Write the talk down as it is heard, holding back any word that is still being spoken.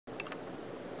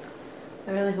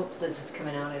I really hope this is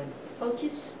coming out in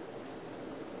focus.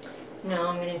 Now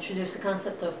I'm going to introduce the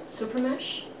concept of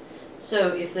supermesh. So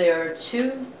if there are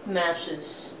two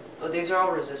meshes, oh, these are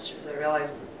all resistors. I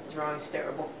realize the drawing is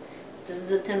terrible. This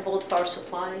is a 10-volt power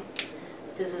supply.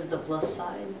 This is the plus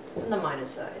side and the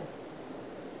minus side.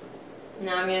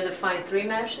 Now I'm going to define three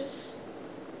meshes.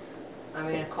 I'm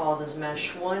going to call this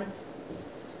mesh 1,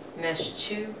 mesh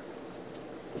 2,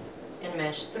 and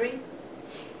mesh 3.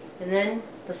 And then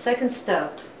the second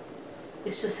step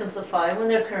is to simplify when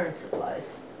there are current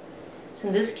supplies. So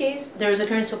in this case, there's a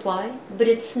current supply, but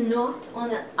it's not on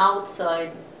the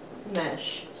outside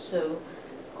mesh. So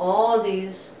all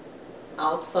these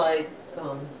outside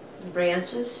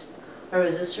branches are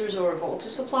resistors or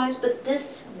voltage supplies, but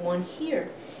this one here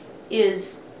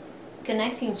is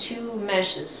connecting two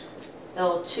meshes,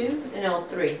 L2 and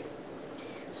L3.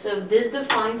 So this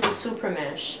defines a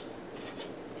supermesh.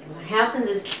 And what happens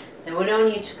is that we don't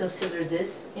need to consider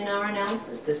this in our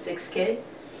analysis, the 6K,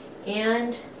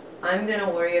 and I'm going to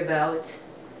worry about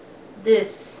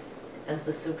this as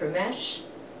the supermesh.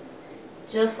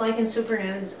 Just like in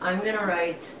supernodes, I'm going to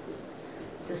write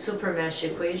the supermesh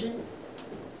equation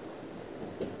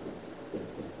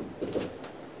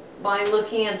by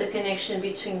looking at the connection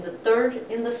between the third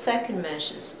and the second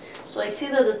meshes. So I see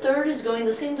that the third is going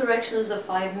the same direction as the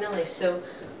 5 milli, so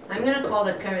I'm going to call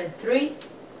the current 3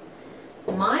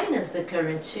 minus the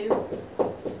current 2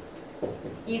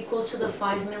 equal to the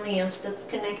 5 milliamps that's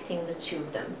connecting the two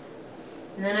of them.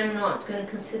 And then I'm not going to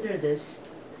consider this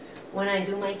when I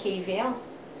do my KVL.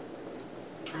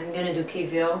 I'm going to do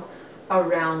KVL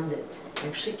around it.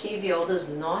 Actually, KVL does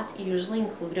not usually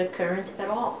include a current at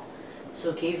all.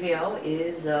 So KVL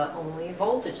is only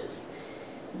voltages.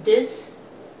 This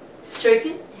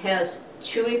circuit has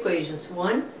two equations.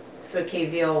 One for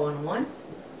KVL 1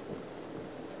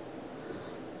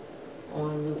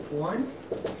 on loop 1.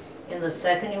 And the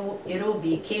second, it will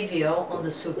be KVL on the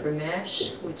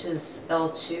supermesh, which is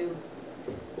L2,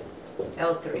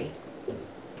 L3.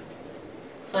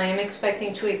 So I am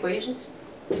expecting two equations.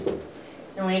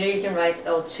 And later you can write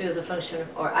L2 as a function,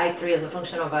 or I3 as a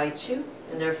function of I2,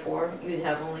 and therefore you'd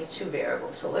have only two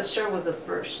variables. So let's start with the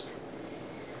first.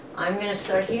 I'm going to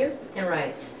start here and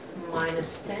write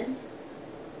minus 10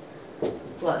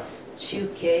 plus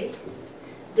 2K.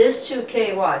 This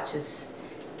 2K, watch, is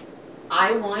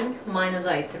I1 minus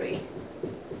I3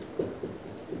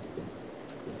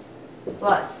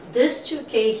 plus this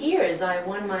 2K here is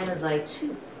I1 minus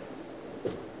I2.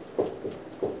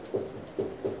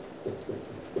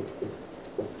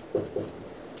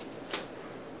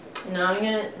 And now I'm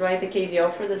going to write the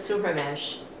KVL for the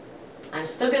supermesh. I'm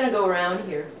still going to go around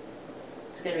here.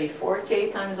 It's going to be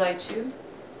 4K times I2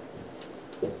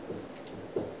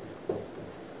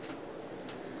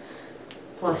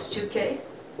 plus 2K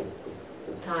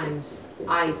times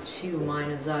I2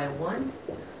 minus I1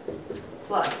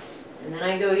 plus, and then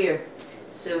I go here.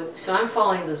 So I'm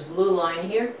following this blue line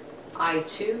here,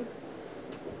 I2,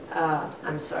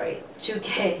 I'm sorry,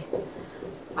 2K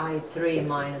I3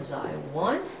 minus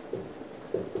I1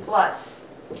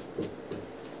 plus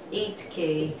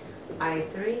 8K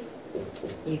I3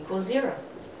 equals 0.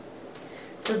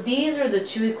 So these are the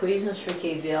two equations for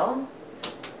KVL.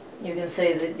 You can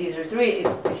say that these are three.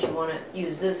 If you want to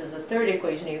use this as a third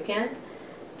equation, you can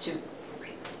to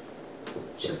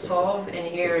solve. And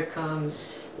here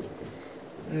comes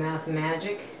math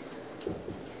magic.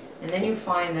 And then you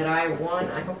find that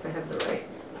I1, I hope I have the right.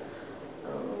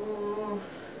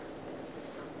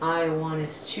 I1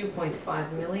 is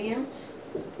 2.5 milliamps.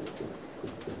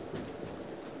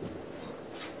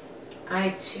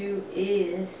 I2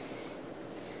 is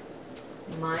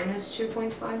minus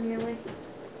 2.5 milli.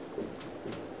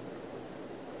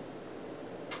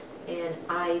 And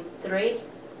I3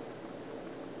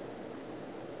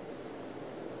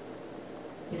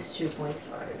 is 2.5.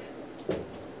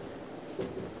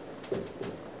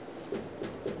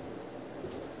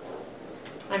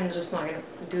 I'm just not going to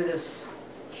do this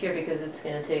here because it's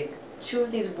going to take two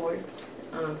of these boards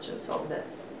to solve that,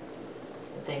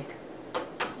 I think.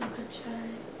 You could try.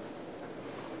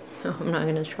 No, I'm not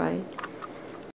going to try it.